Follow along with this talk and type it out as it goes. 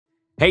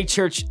Hey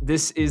church,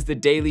 this is the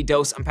Daily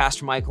Dose. I'm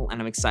Pastor Michael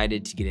and I'm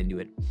excited to get into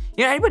it.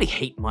 Anybody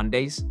hate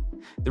Mondays?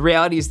 The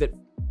reality is that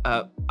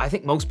I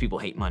think most people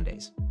hate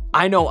Mondays.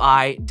 I know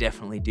I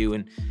definitely do.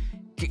 And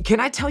can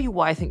I tell you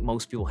why I think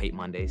most people hate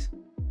Mondays?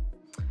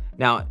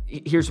 Now,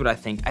 here's what I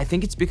think. I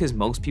think it's because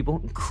most people,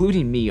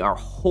 including me, are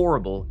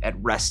horrible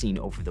at resting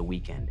over the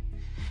weekend.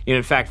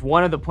 In fact,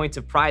 one of the points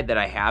of pride that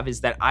I have is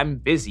that I'm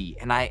busy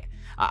and I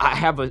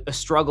have a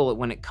struggle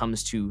when it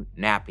comes to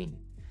napping.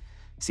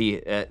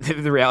 See,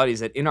 the reality is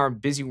that in our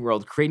busy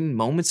world, creating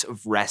moments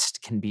of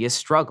rest can be a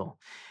struggle.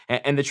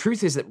 And the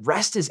truth is that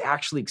rest is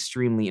actually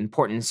extremely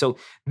important. And so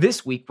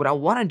this week, what I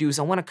want to do is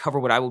I want to cover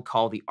what I would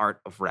call the art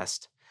of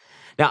rest.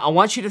 Now, I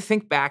want you to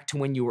think back to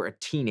when you were a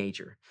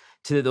teenager,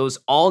 to those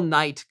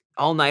all-nighters,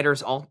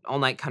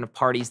 all-night kind of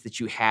parties that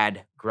you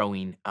had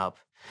growing up.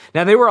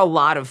 Now, they were a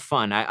lot of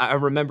fun. I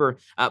remember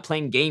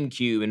playing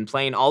GameCube and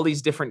playing all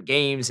these different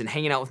games and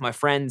hanging out with my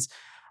friends.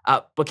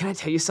 But can I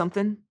tell you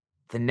something?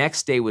 The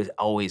next day was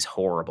always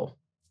horrible.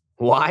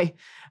 Why?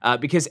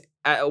 Because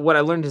what I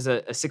learned as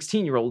a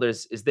 16-year-old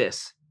is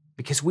this,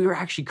 because we were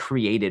actually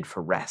created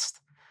for rest.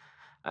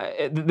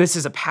 This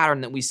is a pattern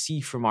that we see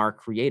from our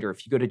Creator.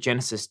 If you go to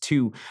Genesis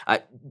 2,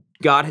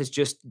 God has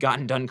just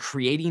gotten done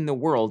creating the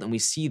world, and we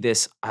see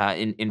this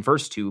in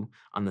verse 2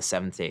 on the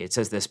seventh day. It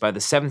says this, by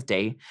the seventh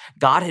day,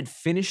 God had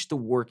finished the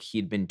work he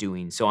had been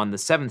doing. So on the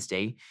seventh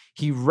day,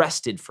 he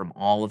rested from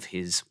all of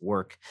his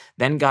work.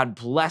 Then God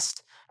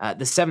blessed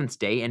the seventh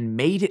day and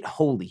made it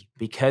holy,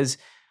 because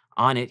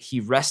on it he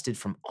rested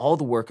from all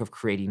the work of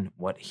creating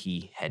what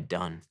he had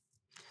done.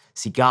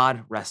 See,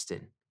 God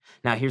rested.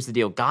 Now, here's the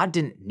deal. God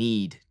didn't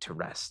need to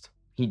rest.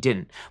 He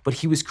didn't. But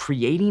he was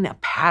creating a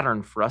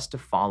pattern for us to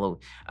follow,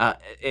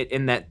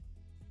 in that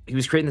he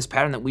was creating this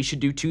pattern that we should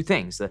do two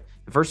things. The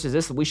first is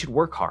this, that we should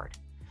work hard.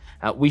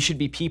 We should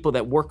be people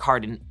that work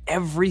hard in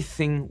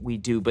everything we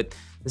do. But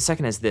the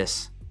second is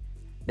this,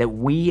 that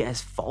we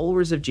as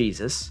followers of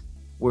Jesus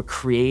were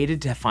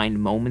created to find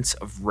moments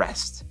of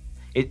rest.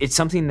 It's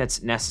something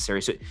that's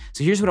necessary. So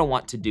here's what I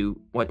want to do,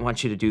 what I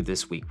want you to do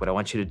this week, what I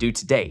want you to do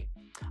today.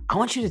 I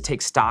want you to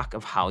take stock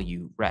of how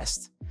you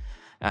rest.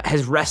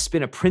 Has rest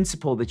been a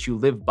principle that you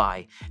live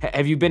by?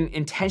 Have you been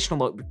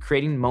intentional about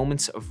creating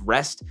moments of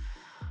rest?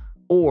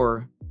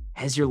 Or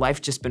has your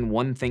life just been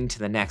one thing to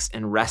the next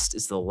and rest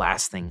is the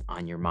last thing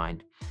on your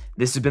mind?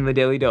 This has been the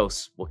Daily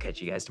Dose. We'll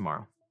catch you guys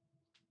tomorrow.